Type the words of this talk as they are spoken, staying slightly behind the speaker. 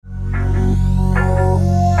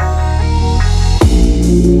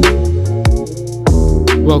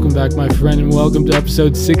Welcome back, my friend, and welcome to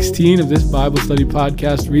episode 16 of this Bible study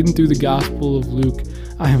podcast, reading through the Gospel of Luke.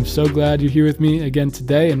 I am so glad you're here with me again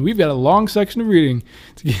today, and we've got a long section of reading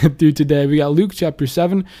to get through today. We got Luke chapter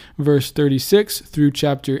 7, verse 36, through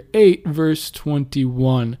chapter 8, verse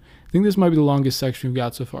 21. I think this might be the longest section we've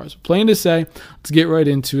got so far. So plain to say, let's get right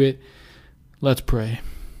into it. Let's pray.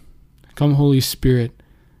 Come, Holy Spirit,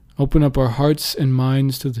 open up our hearts and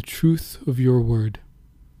minds to the truth of your word.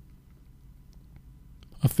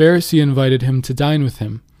 A Pharisee invited him to dine with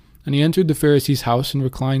him, and he entered the Pharisee's house and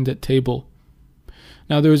reclined at table.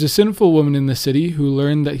 Now there was a sinful woman in the city who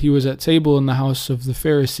learned that he was at table in the house of the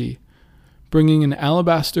Pharisee. Bringing an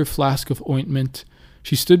alabaster flask of ointment,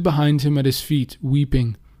 she stood behind him at his feet,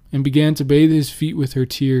 weeping, and began to bathe his feet with her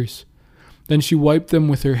tears. Then she wiped them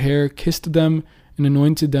with her hair, kissed them, and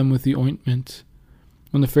anointed them with the ointment.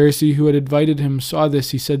 When the Pharisee who had invited him saw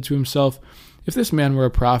this, he said to himself, "If this man were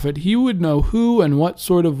a prophet, he would know who and what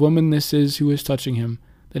sort of woman this is who is touching him,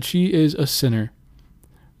 that she is a sinner."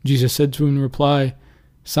 Jesus said to him in reply,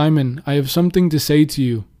 "Simon, I have something to say to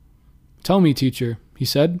you." "Tell me, teacher," he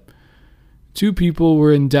said. Two people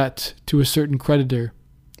were in debt to a certain creditor.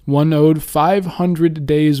 One owed 500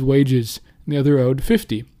 days' wages, and the other owed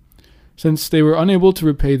 50. Since they were unable to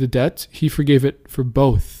repay the debt, he forgave it for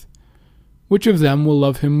both. Which of them will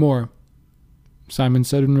love him more? Simon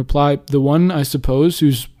said in reply, "The one, I suppose,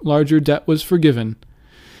 whose larger debt was forgiven."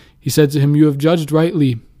 He said to him, "You have judged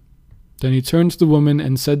rightly." Then he turned to the woman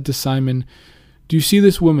and said to Simon, "Do you see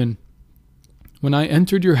this woman? When I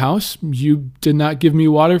entered your house, you did not give me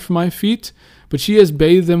water for my feet, but she has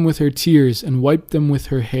bathed them with her tears and wiped them with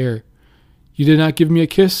her hair. You did not give me a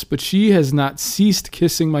kiss, but she has not ceased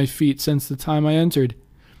kissing my feet since the time I entered.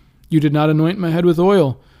 You did not anoint my head with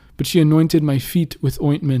oil, but she anointed my feet with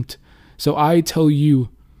ointment. So I tell you,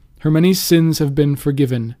 her many sins have been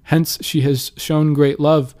forgiven, hence she has shown great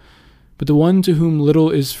love. But the one to whom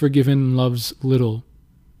little is forgiven loves little."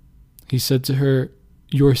 He said to her,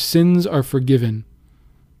 "Your sins are forgiven."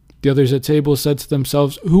 The others at table said to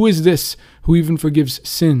themselves, "Who is this who even forgives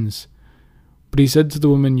sins?" But he said to the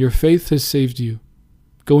woman, "Your faith has saved you.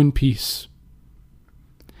 Go in peace."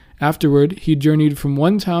 Afterward, he journeyed from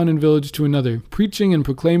one town and village to another, preaching and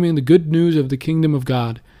proclaiming the good news of the kingdom of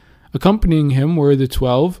God. Accompanying him were the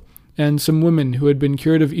 12, and some women who had been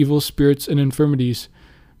cured of evil spirits and infirmities: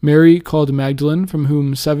 Mary, called Magdalene, from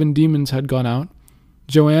whom 7 demons had gone out;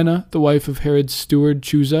 Joanna, the wife of Herod's steward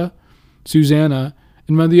Chuza; Susanna,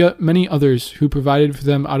 and many others who provided for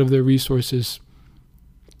them out of their resources.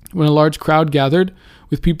 When a large crowd gathered,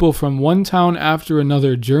 with people from one town after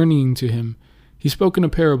another journeying to him, he spoke in a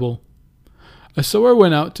parable. A sower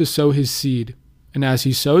went out to sow his seed, and as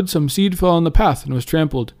he sowed, some seed fell on the path and was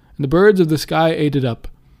trampled, and the birds of the sky ate it up.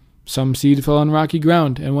 Some seed fell on rocky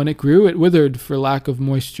ground, and when it grew, it withered for lack of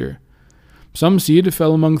moisture. Some seed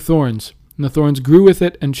fell among thorns, and the thorns grew with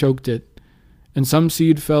it and choked it. And some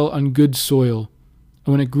seed fell on good soil,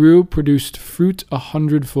 and when it grew, produced fruit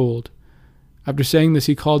 100-fold. After saying this,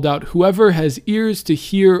 he called out, "Whoever has ears to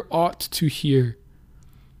hear ought to hear."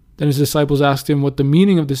 Then his disciples asked him what the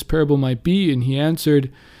meaning of this parable might be, and he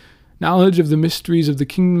answered, "Knowledge of the mysteries of the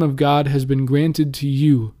kingdom of God has been granted to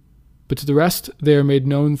you, but to the rest they are made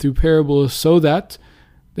known through parables, so that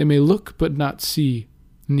they may look but not see,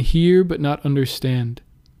 and hear but not understand.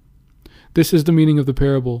 This is the meaning of the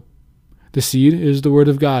parable. The seed is the word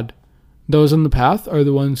of God. Those on the path are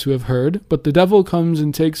the ones who have heard, but the devil comes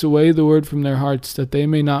and takes away the word from their hearts, that they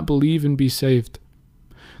may not believe and be saved.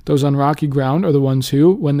 Those on rocky ground are the ones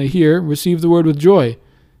who, when they hear, receive the word with joy,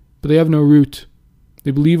 but they have no root.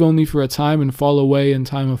 They believe only for a time and fall away in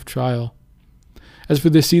time of trial. As for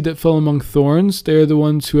the seed that fell among thorns, they are the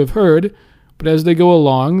ones who have heard, but as they go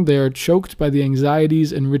along, they are choked by the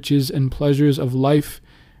anxieties and riches and pleasures of life,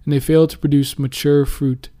 and they fail to produce mature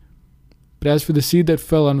fruit. But as for the seed that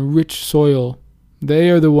fell on rich soil, they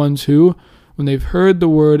are the ones who, when they've heard the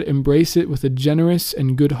word, embrace it with a generous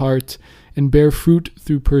and good heart, and bear fruit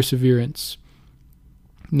through perseverance.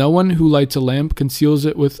 No one who lights a lamp conceals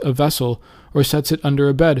it with a vessel, or sets it under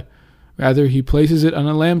a bed. Rather, he places it on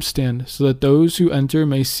a lampstand, so that those who enter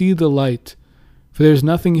may see the light. For there is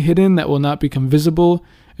nothing hidden that will not become visible,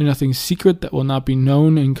 and nothing secret that will not be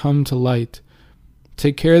known and come to light.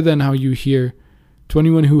 Take care then how you hear. To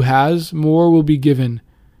anyone who has, more will be given,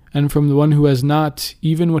 and from the one who has not,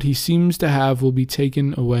 even what he seems to have will be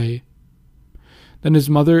taken away." Then his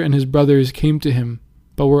mother and his brothers came to him,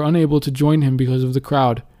 but were unable to join him because of the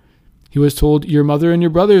crowd. He was told, "Your mother and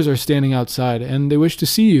your brothers are standing outside, and they wish to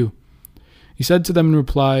see you." He said to them in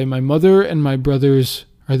reply, "My mother and my brothers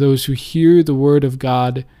are those who hear the word of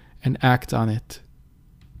God and act on it."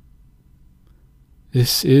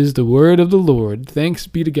 This is the word of the Lord. Thanks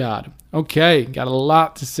be to God. Okay, got a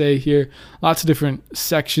lot to say here. Lots of different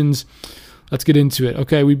sections. Let's get into it.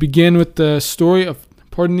 Okay, we begin with the story of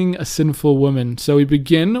pardoning a sinful woman. So we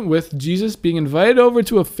begin with Jesus being invited over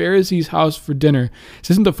to a Pharisee's house for dinner.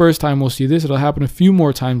 This isn't the first time we'll see this. It'll happen a few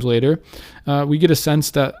more times later. We get a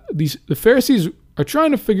sense that the Pharisees are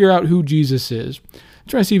trying to figure out who Jesus is,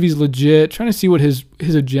 trying to see if he's legit, trying to see what his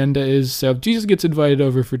agenda is. So Jesus gets invited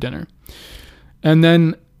over for dinner. And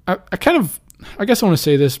then I guess I want to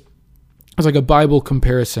say this as like a Bible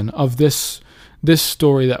comparison of this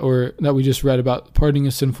story that we just read about pardoning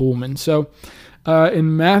a sinful woman. So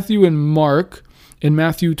in Matthew and Mark, in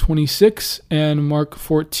Matthew 26 and Mark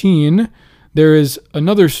 14, there is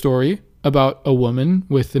another story about a woman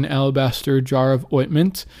with an alabaster jar of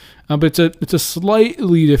ointment, but it's a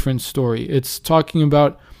slightly different story. It's talking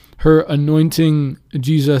about her anointing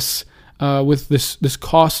Jesus with this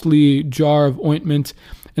costly jar of ointment,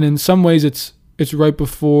 and in some ways it's right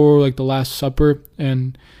before like the Last Supper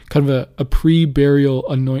and kind of a pre-burial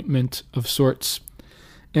anointment of sorts.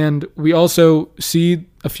 And we also see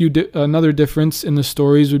another difference in the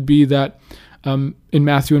stories would be that in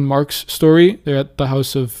Matthew and Mark's story, they're at the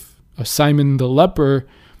house of Simon the leper,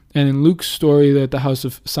 and in Luke's story, they're at the house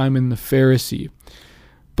of Simon the Pharisee.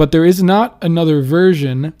 But there is not another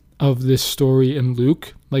version of this story in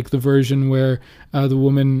Luke, like the version where the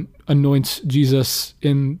woman anoints Jesus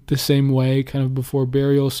in the same way, kind of before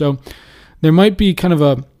burial. So there might be kind of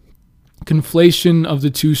a conflation of the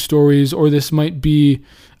two stories, or this might be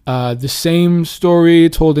the same story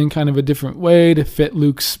told in kind of a different way to fit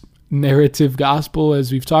Luke's narrative gospel,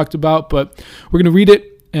 as we've talked about. But we're going to read it,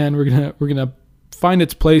 and we're gonna find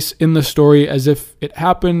its place in the story as if it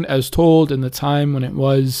happened as told in the time when it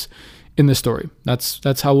was in the story.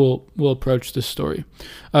 That's how we'll approach this story.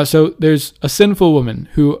 So there's a sinful woman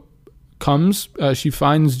who comes. She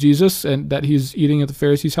finds Jesus and that he's eating at the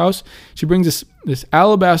Pharisee's house. She brings this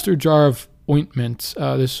alabaster jar of ointment,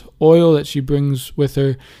 this oil that she brings with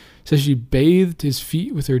her. It says she bathed his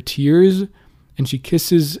feet with her tears, and she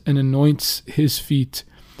kisses and anoints his feet.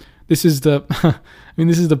 This is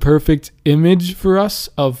the perfect image for us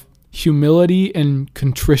of humility and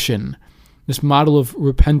contrition. This model of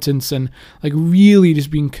repentance and like really just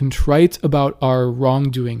being contrite about our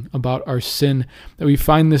wrongdoing, about our sin, that we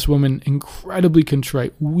find this woman incredibly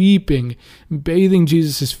contrite, weeping, bathing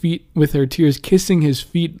Jesus' feet with her tears, kissing his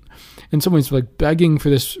feet, in some ways like begging for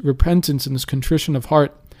this repentance and this contrition of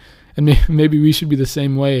heart. And maybe we should be the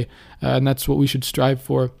same way, and that's what we should strive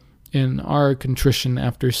for in our contrition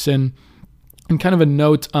after sin. And kind of a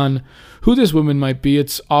note on who this woman might be,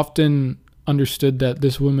 it's often understood that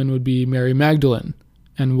this woman would be Mary Magdalene,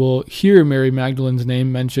 and we'll hear Mary Magdalene's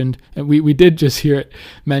name mentioned, and we did just hear it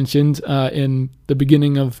mentioned in the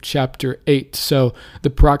beginning of chapter 8. So the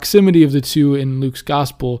proximity of the two in Luke's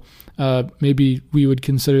gospel, maybe we would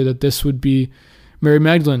consider that this would be Mary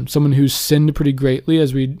Magdalene, someone who's sinned pretty greatly,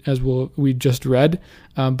 as we just read,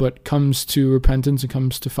 but comes to repentance and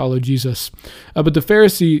comes to follow Jesus. But the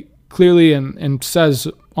Pharisee clearly and says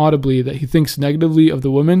audibly that he thinks negatively of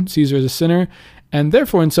the woman, sees her as a sinner, and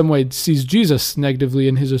therefore in some way sees Jesus negatively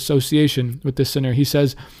in his association with the sinner. He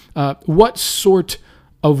says, what sort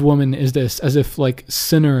of woman is this? As if like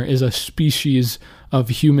sinner is a species of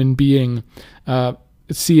human being,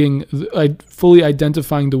 fully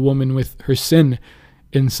identifying the woman with her sin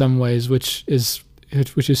in some ways, which is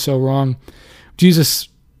so wrong. Jesus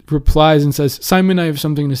replies and says, "Simon, I have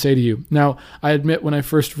something to say to you." Now, I admit when I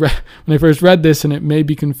first read this, and it may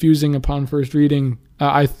be confusing upon first reading,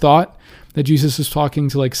 I thought that Jesus was talking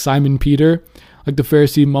to like Simon Peter, like the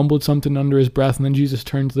Pharisee mumbled something under his breath, and then Jesus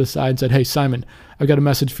turned to the side and said, "Hey, Simon, I've got a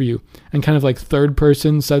message for you," and kind of like third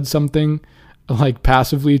person said something like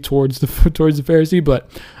passively towards the Pharisee.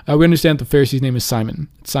 But we understand that the Pharisee's name is Simon.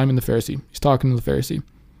 It's Simon the Pharisee. He's talking to the Pharisee.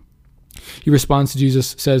 He responds to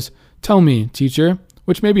Jesus, says, "Tell me, teacher,"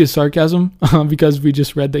 which maybe is sarcasm because we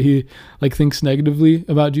just read that he like thinks negatively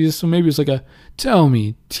about Jesus. So maybe it's like a "tell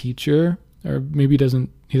me, teacher," or maybe he doesn't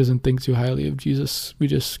think too highly of Jesus. We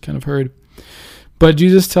just kind of heard. But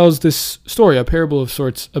Jesus tells this story, a parable of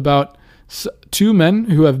sorts, about two men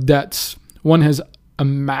who have debts. One has a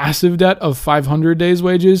massive debt of 500 days'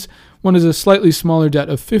 wages. One is a slightly smaller debt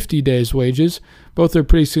of 50 days' wages. Both are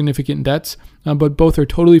pretty significant debts, but both are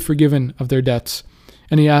totally forgiven of their debts.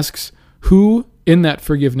 And he asks, who in that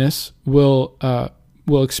forgiveness will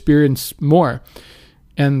experience more?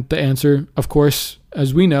 And the answer, of course,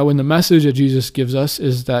 as we know, and the message that Jesus gives us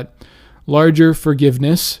is that larger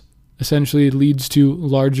forgiveness essentially leads to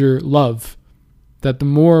larger love. that the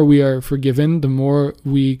more we are forgiven, the more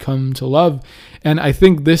we come to love. And I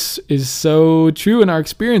think this is so true in our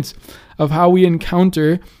experience of how we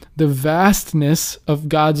encounter the vastness of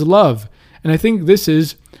God's love. And I think this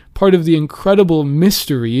is part of the incredible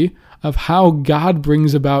mystery of how God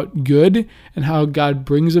brings about good and how God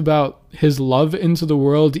brings about his love into the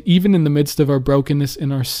world, even in the midst of our brokenness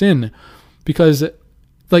and our sin. Because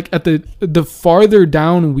like at the farther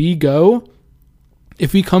down we go,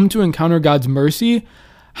 if we come to encounter God's mercy,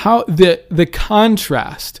 how the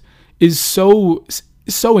contrast is so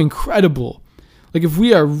incredible. Like if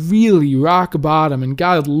we are really rock bottom and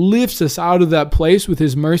God lifts us out of that place with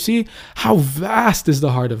his mercy, how vast is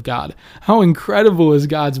the heart of God? How incredible is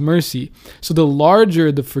God's mercy? So the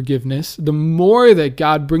larger the forgiveness, the more that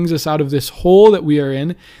God brings us out of this hole that we are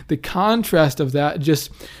in, the contrast of that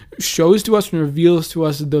just shows to us and reveals to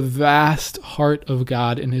us the vast heart of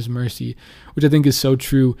God and his mercy, which I think is so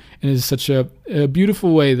true and is such a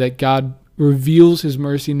beautiful way that God reveals his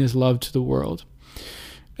mercy and his love to the world.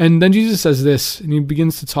 And then Jesus says this, and he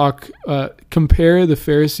begins to talk, compare the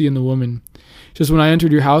Pharisee and the woman. He says, when I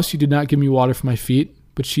entered your house, you did not give me water for my feet,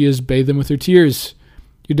 but she has bathed them with her tears.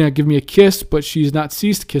 You did not give me a kiss, but she has not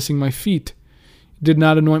ceased kissing my feet. You did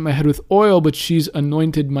not anoint my head with oil, but she's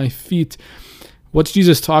anointed my feet. What's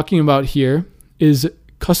Jesus talking about here is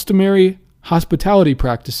customary hospitality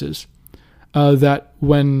practices, that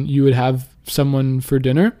when you would have someone for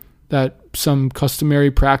dinner, that some customary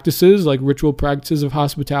practices, like ritual practices of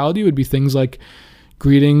hospitality, would be things like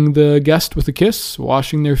greeting the guest with a kiss,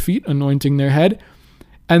 washing their feet, anointing their head.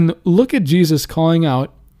 And look at Jesus calling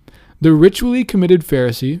out the ritually committed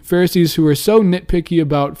Pharisees who were so nitpicky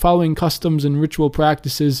about following customs and ritual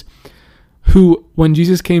practices, who, when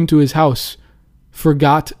Jesus came to his house,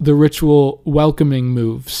 forgot the ritual welcoming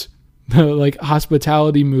moves, the like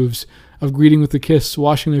hospitality moves of greeting with a kiss,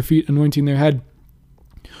 washing their feet, anointing their head.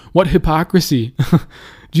 What hypocrisy.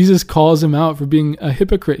 Jesus calls him out for being a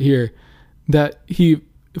hypocrite here, that he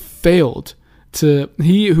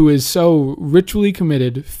who is so ritually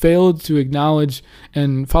committed, failed to acknowledge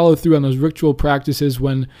and follow through on those ritual practices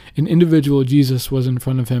when an individual Jesus was in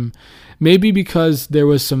front of him. Maybe because there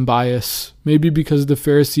was some bias, maybe because the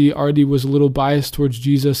Pharisee already was a little biased towards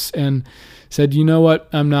Jesus and said, you know what,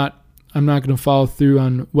 I'm not going to follow through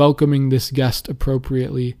on welcoming this guest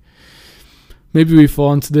appropriately. Maybe we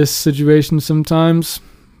fall into this situation sometimes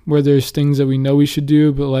where there's things that we know we should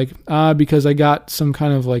do, but like, because I got some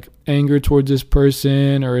kind of like anger towards this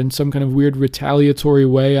person or in some kind of weird retaliatory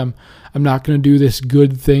way, I'm not going to do this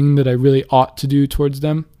good thing that I really ought to do towards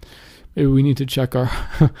them. Maybe we need to check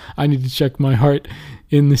I need to check my heart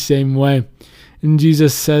in the same way. And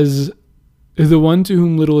Jesus says, the one to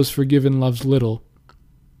whom little is forgiven loves little.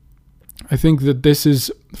 I think that this is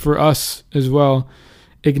for us as well,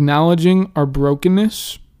 acknowledging our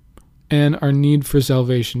brokenness and our need for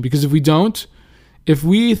salvation. Because if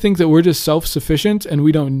we think that we're just self-sufficient and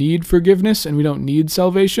we don't need forgiveness and we don't need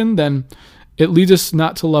salvation, then it leads us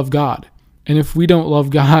not to love God. And if we don't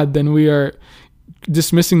love God, then we are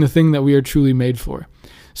dismissing the thing that we are truly made for.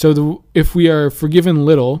 So if we are forgiven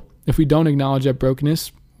little, if we don't acknowledge that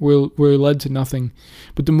brokenness, we're led to nothing.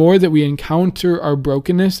 But the more that we encounter our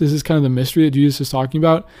brokenness, this is kind of the mystery that Jesus is talking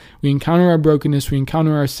about. We encounter our brokenness, we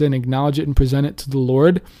encounter our sin, acknowledge it and present it to the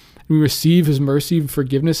Lord. We receive his mercy,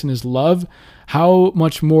 forgiveness, and his love. How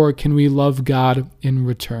much more can we love God in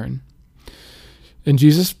return? And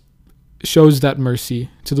Jesus shows that mercy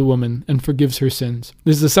to the woman and forgives her sins.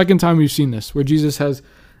 This is the second time we've seen this, where Jesus has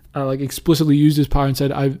explicitly used his power and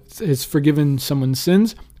said, has forgiven someone's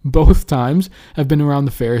sins. Both times have been around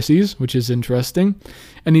the Pharisees, which is interesting.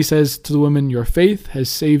 And he says to the woman, your faith has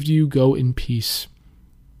saved you, go in peace.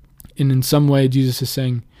 And in some way, Jesus is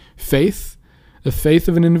saying the faith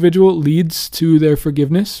of an individual leads to their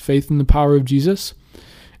forgiveness, faith in the power of Jesus,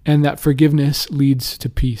 and that forgiveness leads to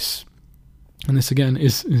peace. And this, again,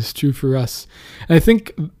 is true for us. And I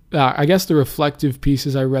think, I guess the reflective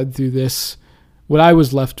pieces I read through this, what I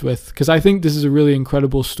was left with, because I think this is a really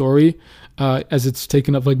incredible story, as it's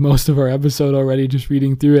taken up like most of our episode already, just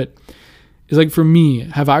reading through it, is like, for me,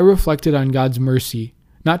 have I reflected on God's mercy?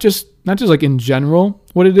 Not just like in general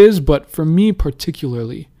what it is, but for me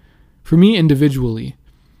particularly, for me individually.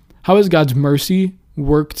 How has God's mercy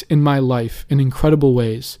worked in my life in incredible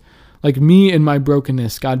ways? Like me in my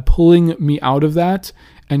brokenness, God pulling me out of that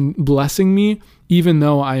and blessing me, even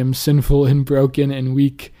though I am sinful and broken and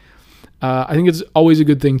weak. I think it's always a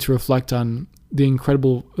good thing to reflect on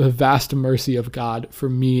the vast mercy of God for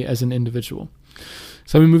me as an individual.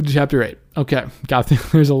 So we move to chapter 8. Okay,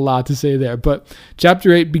 there's a lot to say there. But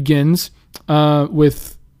chapter 8 begins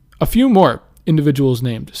with a few more individuals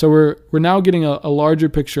named. So we're now getting a larger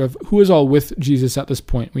picture of who is all with Jesus at this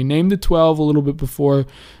point. We named the 12 a little bit before,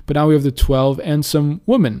 but now we have the 12 and some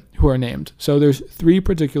women who are named. So there's 3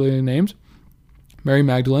 particularly named. Mary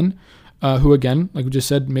Magdalene, who again, like we just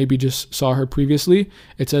said, maybe just saw her previously.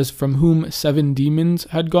 It says from whom 7 demons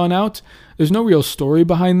had gone out. There's no real story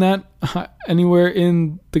behind that anywhere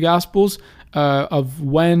in the Gospels of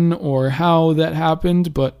when or how that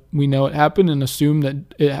happened, but we know it happened and assume that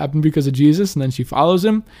it happened because of Jesus, and then she follows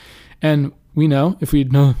him. And we know, if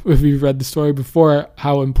we've read the story before,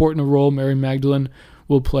 how important a role Mary Magdalene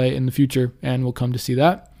will play in the future, and we'll come to see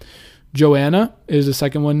that. Joanna is the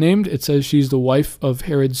second one named. It says she's the wife of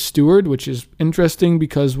Herod's steward, which is interesting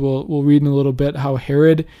because we'll read in a little bit how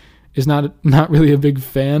Herod is not really a big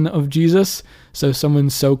fan of Jesus. So someone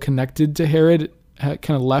so connected to Herod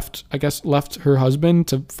kind of left her husband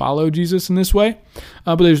to follow Jesus in this way.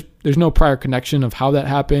 But there's no prior connection of how that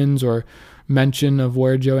happens or mention of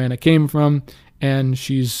where Joanna came from. And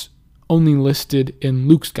she's only listed in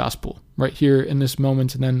Luke's gospel right here in this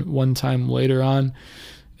moment, and then one time later on.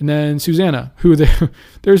 And then Susanna, who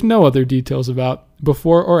there's no other details about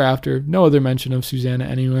before or after, no other mention of Susanna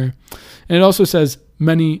anywhere. And it also says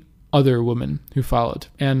many other women who followed.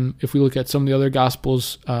 And if we look at some of the other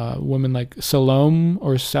Gospels, women like Salome,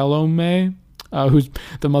 who's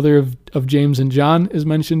the mother of James and John, is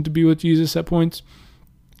mentioned to be with Jesus at points.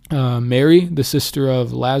 Mary, the sister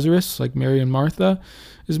of Lazarus, like Mary and Martha,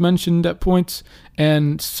 is mentioned at points.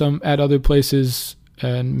 And some at other places,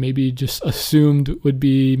 and maybe just assumed would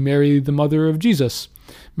be Mary, the mother of Jesus.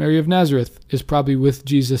 Mary of Nazareth is probably with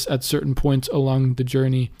Jesus at certain points along the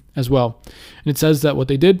journey as well. And it says that what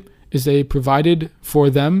they did is they provided for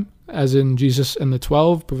them, as in Jesus and the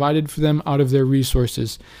 12, provided for them out of their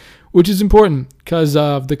resources, which is important because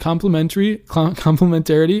of the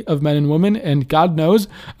complementarity of men and women. And God knows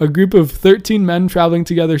a group of 13 men traveling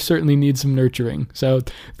together certainly needs some nurturing. So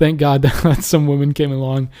thank God that some women came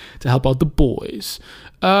along to help out the boys.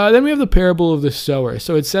 Then we have the parable of the sower.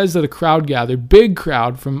 So it says that a crowd gathered, big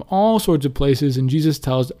crowd from all sorts of places, and Jesus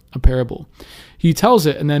tells a parable. He tells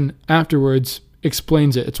it and then afterwards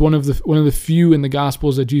explains it. It's one of the few in the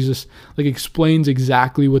Gospels that Jesus explains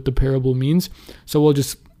exactly what the parable means. So we'll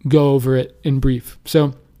just go over it in brief.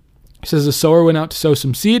 So it says the sower went out to sow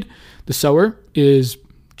some seed. The sower is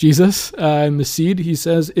Jesus, and the seed, he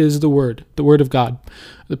says, is the word of God,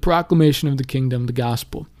 the proclamation of the kingdom, the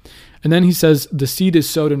gospel. And then he says the seed is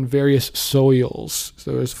sowed in various soils.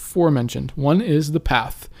 So there's 4 mentioned. One is the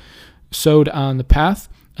path, sowed on the path,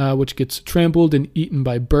 which gets trampled and eaten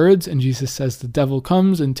by birds. And Jesus says the devil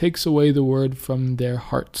comes and takes away the word from their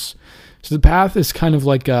hearts. So the path is kind of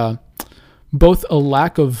like both a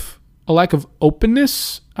lack of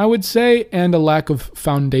openness, I would say, and a lack of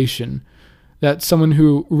foundation. That someone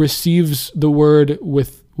who receives the word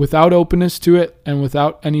without openness to it and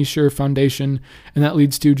without any sure foundation, and that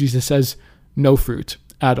leads to, Jesus says, no fruit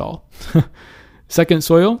at all. Second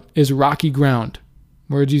soil is rocky ground,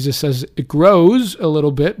 where Jesus says it grows a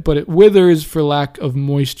little bit, but it withers for lack of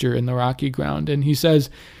moisture in the rocky ground. And he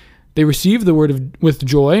says they receive the word with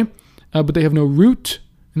joy, but they have no root,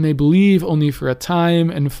 and they believe only for a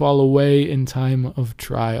time and fall away in time of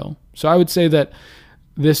trial. So I would say that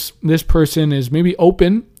this person is maybe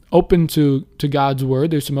open to God's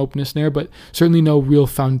word. There's some openness there, but certainly no real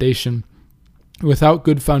foundation. Without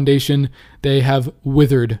good foundation, they have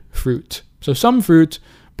withered fruit. So some fruit,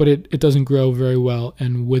 but it doesn't grow very well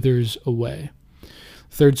and withers away.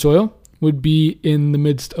 Third soil would be in the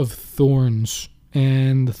midst of thorns.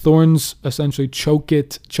 And the thorns essentially choke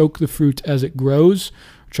the fruit as it grows,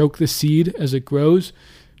 choke the seed as it grows.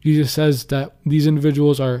 Jesus says that these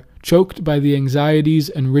individuals are choked by the anxieties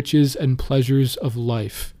and riches and pleasures of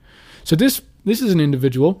life. So this is an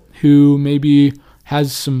individual who maybe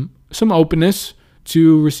has some openness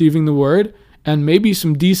to receiving the word and maybe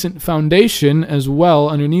some decent foundation as well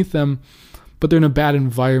underneath them, but they're in a bad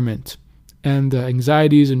environment. And the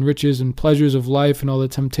anxieties and riches and pleasures of life and all the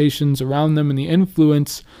temptations around them and the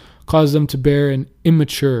influence cause them to bear an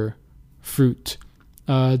immature fruit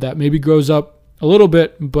that maybe grows up a little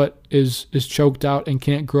bit, but is choked out and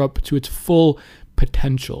can't grow up to its full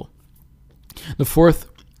potential. The fourth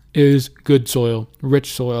is good soil,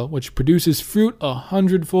 rich soil, which produces fruit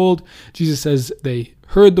 100-fold. Jesus says they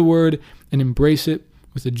heard the word and embrace it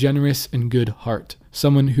with a generous and good heart.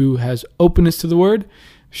 Someone who has openness to the word,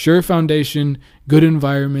 sure foundation, good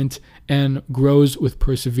environment, and grows with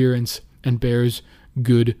perseverance and bears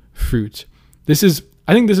good fruit.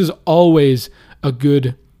 I think this is always a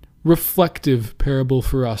good reflective parable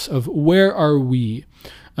for us of where are we?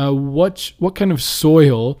 What kind of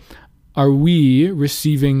soil are we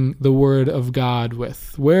receiving the word of God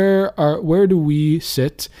with? Where do we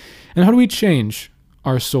sit, and how do we change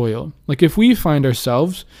our soil? Like if we find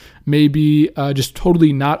ourselves maybe just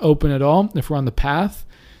totally not open at all, if we're on the path,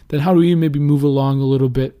 then how do we maybe move along a little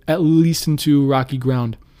bit, at least into rocky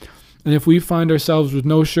ground? And if we find ourselves with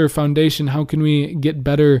no sure foundation, how can we get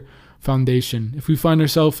better foundation? If we find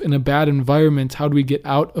ourselves in a bad environment, how do we get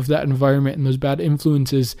out of that environment and those bad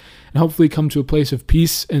influences and hopefully come to a place of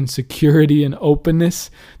peace and security and openness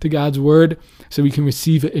to God's word so we can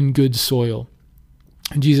receive it in good soil?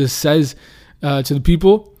 And Jesus says to the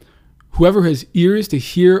people, whoever has ears to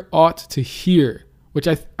hear ought to hear, which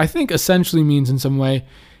I think essentially means in some way,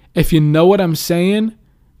 if you know what I'm saying,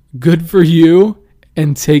 good for you,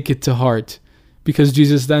 and take it to heart. Because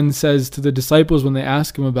Jesus then says to the disciples when they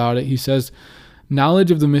ask him about it, he says,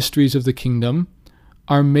 knowledge of the mysteries of the kingdom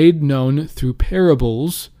are made known through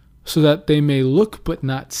parables, so that they may look but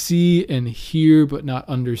not see and hear but not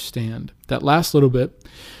understand. That last little bit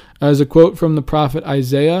is a quote from the prophet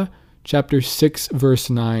Isaiah, chapter 6, verse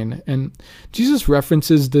 9. And Jesus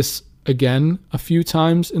references this again a few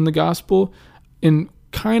times in the gospel in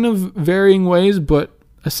kind of varying ways, but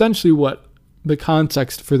essentially what the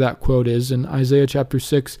context for that quote is in Isaiah chapter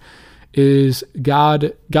 6 is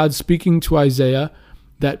God speaking to Isaiah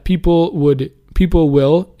that people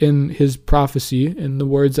will, in his prophecy, in the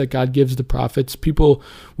words that God gives the prophets, people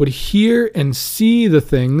would hear and see the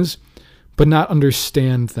things, but not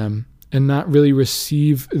understand them and not really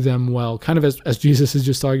receive them well, kind of as Jesus is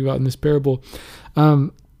just talking about in this parable.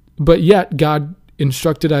 But yet God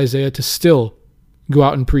instructed Isaiah to still go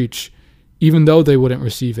out and preach, even though they wouldn't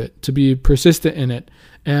receive it, to be persistent in it,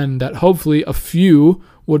 and that hopefully a few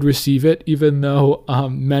would receive it, even though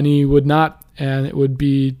many would not, and it would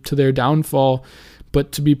be to their downfall,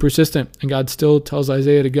 but to be persistent. And God still tells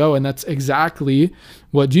Isaiah to go, and that's exactly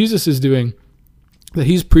what Jesus is doing, that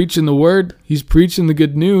he's preaching the word, he's preaching the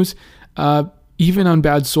good news, even on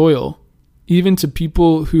bad soil, even to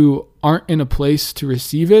people who aren't in a place to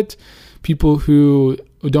receive it, people who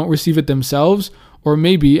don't receive it themselves, or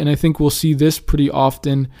maybe, and I think we'll see this pretty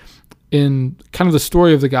often in kind of the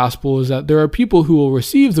story of the gospel, is that there are people who will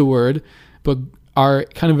receive the word, but are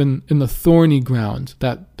kind of in the thorny ground,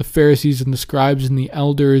 that the Pharisees and the scribes and the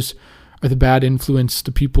elders are the bad influence,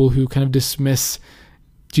 the people who kind of dismiss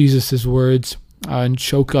Jesus' words and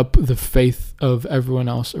choke up the faith of everyone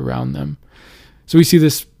else around them. So we see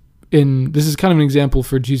this this is kind of an example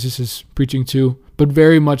for Jesus' preaching too, but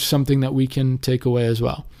very much something that we can take away as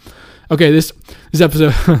well. Okay, this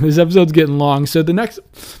episode's getting long. So the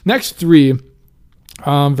next three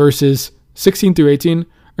verses 16 through 18 are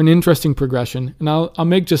an interesting progression, and I'll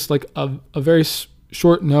make just like a very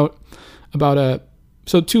short note about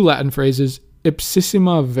two Latin phrases: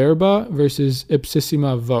 ipsissima verba versus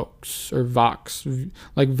ipsissima vox, or vox,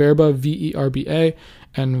 like verba verba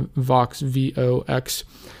and vox vox.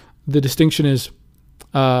 The distinction is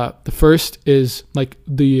the first is like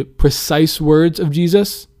the precise words of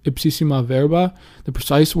Jesus, ipsissima verba, the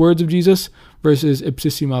precise words of Jesus, versus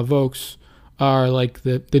ipsissima vox are like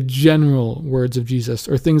the general words of Jesus,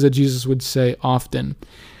 or things that Jesus would say often.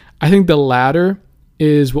 I think the latter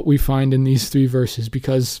is what we find in these three verses,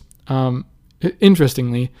 because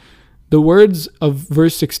interestingly, the words of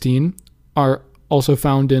verse 16 are also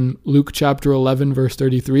found in Luke chapter 11, verse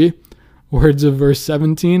 33. Words of verse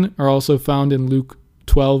 17 are also found in Luke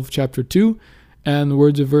 12, chapter 2, and the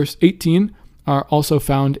words of verse 18 are also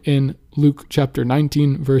found in Luke chapter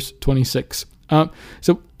 19, verse 26.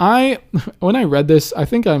 So when I read this, I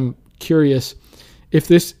think I'm curious if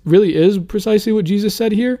this really is precisely what Jesus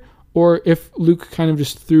said here, or if Luke kind of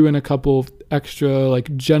just threw in a couple of extra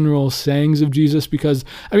like general sayings of Jesus, because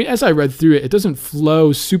I mean, as I read through it, it doesn't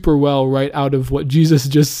flow super well right out of what Jesus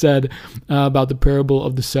just said about the parable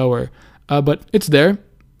of the sower. But it's there,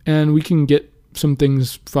 and we can get some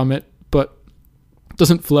things from it, but it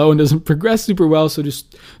doesn't flow and doesn't progress super well. So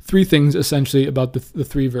just three things essentially about the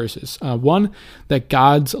three verses. One, that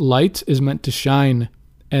God's light is meant to shine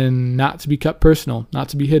and not to be kept personal, not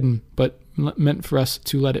to be hidden, but meant for us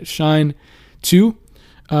to let it shine. Two,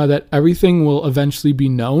 that everything will eventually be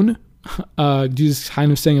known. Jesus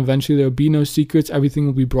kind of saying eventually there will be no secrets. Everything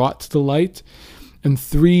will be brought to the light. And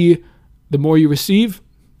three, the more you receive,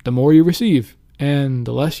 the more you receive. And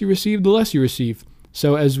the less you receive, the less you receive.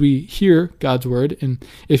 So as we hear God's word, and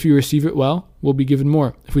if you receive it well, we'll be given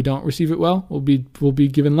more. If we don't receive it well, we'll be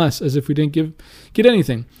given less, as if we didn't get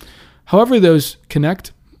anything. However those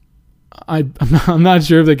connect, I'm not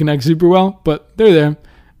sure if they connect super well, but they're there.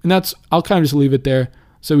 And I'll kind of just leave it there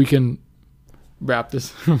so we can wrap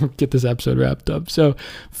this, get this episode wrapped up. So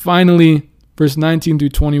finally, Verse 19 through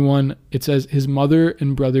 21, it says, his mother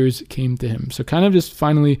and brothers came to him. So kind of just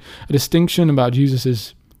finally a distinction about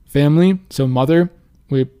Jesus's family. So mother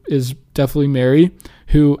is definitely Mary,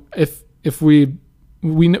 who if we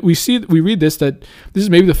read this, that this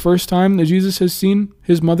is maybe the first time that Jesus has seen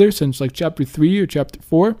his mother since like chapter 3 or chapter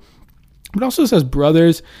 4. But also says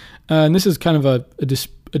brothers, and this is kind of a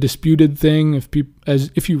disputed thing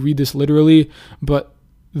if you read this literally, but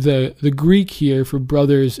the Greek here for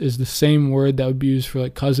brothers is the same word that would be used for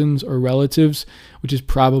like cousins or relatives, which is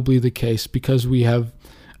probably the case because we have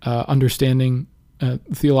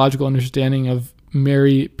theological understanding of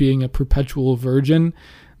Mary being a perpetual virgin,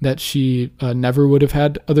 that she never would have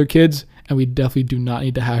had other kids, and we definitely do not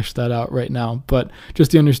need to hash that out right now. But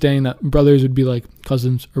just the understanding that brothers would be like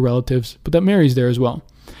cousins or relatives, but that Mary's there as well.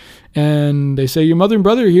 And they say, your mother and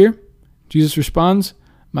brother are here. Jesus responds,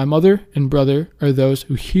 my mother and brother are those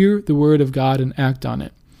who hear the word of God and act on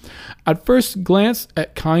it. At first glance,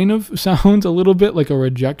 it kind of sounds a little bit like a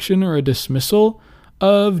rejection or a dismissal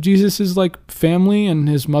of Jesus's like family and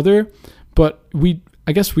his mother, but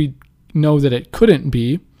I guess we know that it couldn't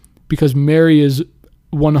be, because Mary is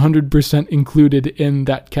 100% included in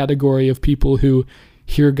that category of people who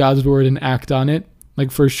hear God's word and act on it,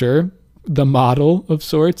 like for sure, the model of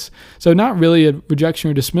sorts. So not really a rejection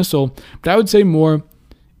or dismissal, but I would say more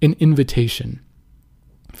an invitation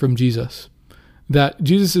from Jesus. That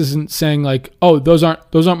Jesus isn't saying like, oh, those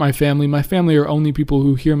aren't my family. My family are only people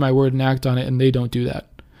who hear my word and act on it, and they don't do that.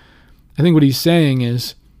 I think what he's saying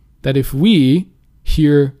is that if we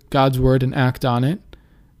hear God's word and act on it,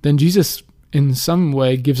 then Jesus in some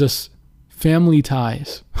way gives us family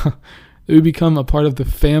ties. We become a part of the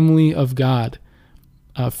family of God,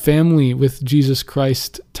 a family with Jesus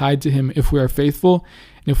Christ tied to him if we are faithful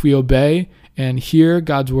and if we obey and hear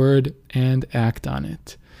God's word and act on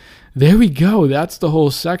it. There we go. That's the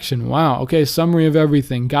whole section. Wow. Okay, summary of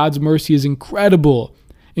everything. God's mercy is incredible.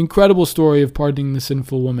 Incredible story of pardoning the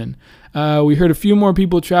sinful woman. We heard a few more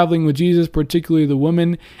people traveling with Jesus, particularly the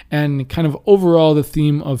woman, and kind of overall the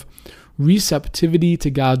theme of receptivity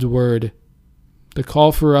to God's word. The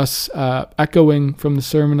call for us, echoing from the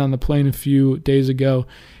Sermon on the Plain a few days ago,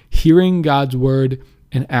 hearing God's word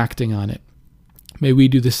and acting on it. May we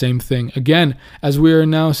do the same thing. Again, as we are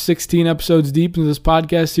now 16 episodes deep into this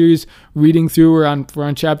podcast series, reading through, we're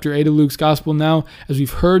on chapter 8 of Luke's Gospel now. As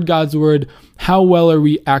we've heard God's word, how well are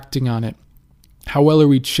we acting on it? How well are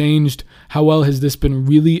we changed? How well has this been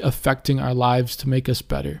really affecting our lives to make us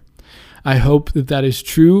better? I hope that is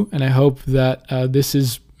true, and I hope that this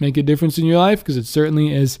is make a difference in your life, because it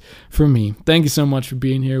certainly is for me. Thank you so much for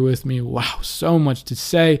being here with me. Wow, so much to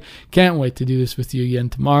say. Can't wait to do this with you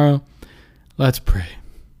again tomorrow. Let's pray.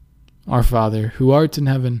 Our Father, who art in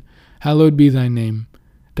heaven, hallowed be thy name.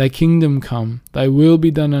 Thy kingdom come, thy will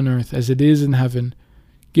be done on earth as it is in heaven.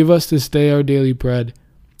 Give us this day our daily bread,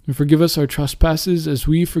 and forgive us our trespasses as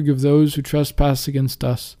we forgive those who trespass against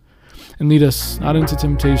us. And lead us not into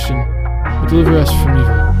temptation, but deliver us from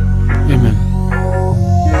evil. Amen.